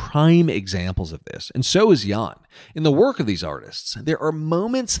Fellini are prime examples of this, and so is Yann. In the work of these artists, there are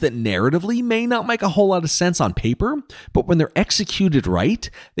moments that narratively may not make a whole lot of sense on paper, but when they're executed right,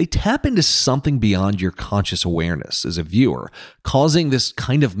 they tap into something beyond your conscious awareness as a viewer, causing this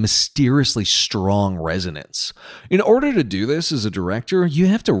kind of mysteriously strong resonance. In order to do this as a director, you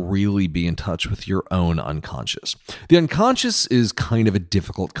have to really be in touch with your own unconscious. The unconscious is kind of a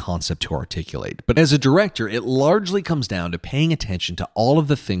difficult concept to articulate, but as a director, it largely comes down to paying attention to all of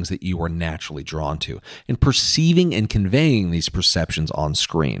the things that you are naturally drawn to and perceiving and conveying these perceptions on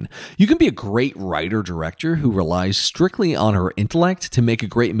screen. You can be a great writer-director who relies strictly on her intellect to make a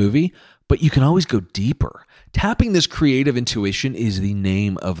great movie, but you can always go deeper. Tapping this creative intuition is the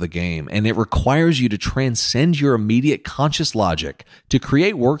name of the game, and it requires you to transcend your immediate conscious logic to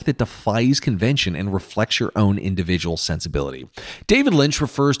create work that defies convention and reflects your own individual sensibility. David Lynch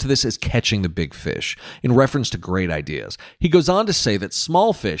refers to this as catching the big fish, in reference to great ideas. He goes on to say that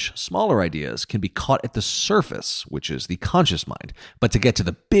small fish, smaller ideas, can be caught at the surface, which is the conscious mind. But to get to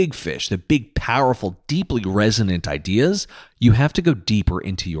the big fish, the big, powerful, deeply resonant ideas, you have to go deeper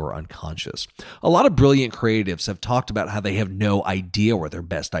into your unconscious. A lot of brilliant creatives have talked about how they have no idea where their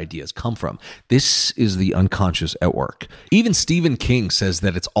best ideas come from. This is the unconscious at work. Even Stephen King says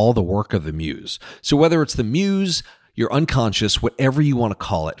that it's all the work of the muse. So whether it's the muse, your unconscious, whatever you want to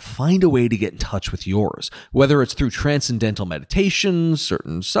call it. Find a way to get in touch with yours, whether it's through transcendental meditation,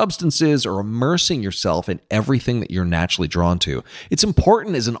 certain substances, or immersing yourself in everything that you're naturally drawn to. It's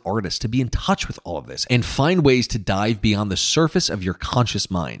important as an artist to be in touch with all of this and find ways to dive beyond the surface of your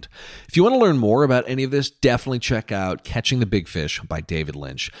conscious mind. If you want to learn more about any of this, definitely check out Catching the Big Fish by David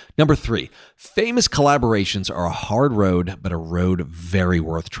Lynch. Number 3, famous collaborations are a hard road, but a road very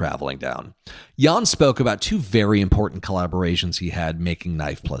worth traveling down. Yann spoke about 2 very important collaborations he had making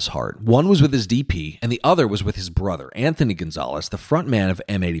Knife Plus Heart. One was with his DP, and the other was with his brother, Anthony Gonzalez, the frontman of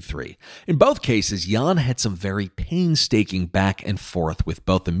M83. In both cases, Yann had some very painstaking back and forth with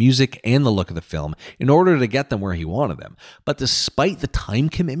both the music and the look of the film in order to get them where he wanted them. But despite the time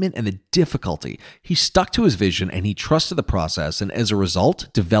commitment and the difficulty, he stuck to his vision and he trusted the process, and as a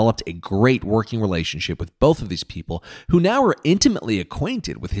result, developed a great working relationship with both of these people who now are intimately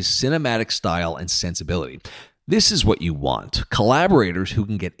acquainted with his cinematic style and sensibility. This is what you want. Collaborators who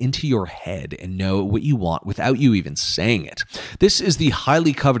can get into your head and know what you want without you even saying it. This is the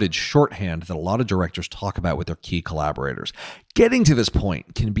highly coveted shorthand that a lot of directors talk about with their key collaborators. Getting to this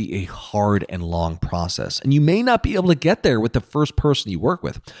point can be a hard and long process, and you may not be able to get there with the first person you work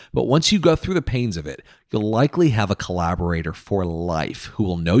with, but once you go through the pains of it, you'll likely have a collaborator for life who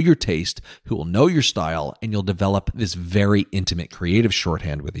will know your taste, who will know your style, and you'll develop this very intimate creative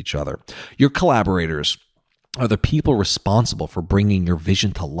shorthand with each other. Your collaborators are the people responsible for bringing your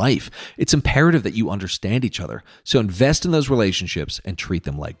vision to life. It's imperative that you understand each other, so invest in those relationships and treat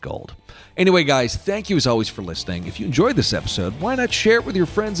them like gold. Anyway, guys, thank you as always for listening. If you enjoyed this episode, why not share it with your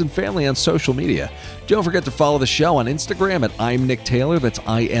friends and family on social media? Don't forget to follow the show on Instagram at I'm Nick Taylor, that's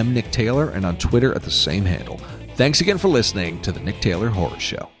I am Nick Taylor, and on Twitter at the same handle. Thanks again for listening to The Nick Taylor Horror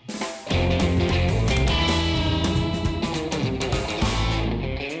Show.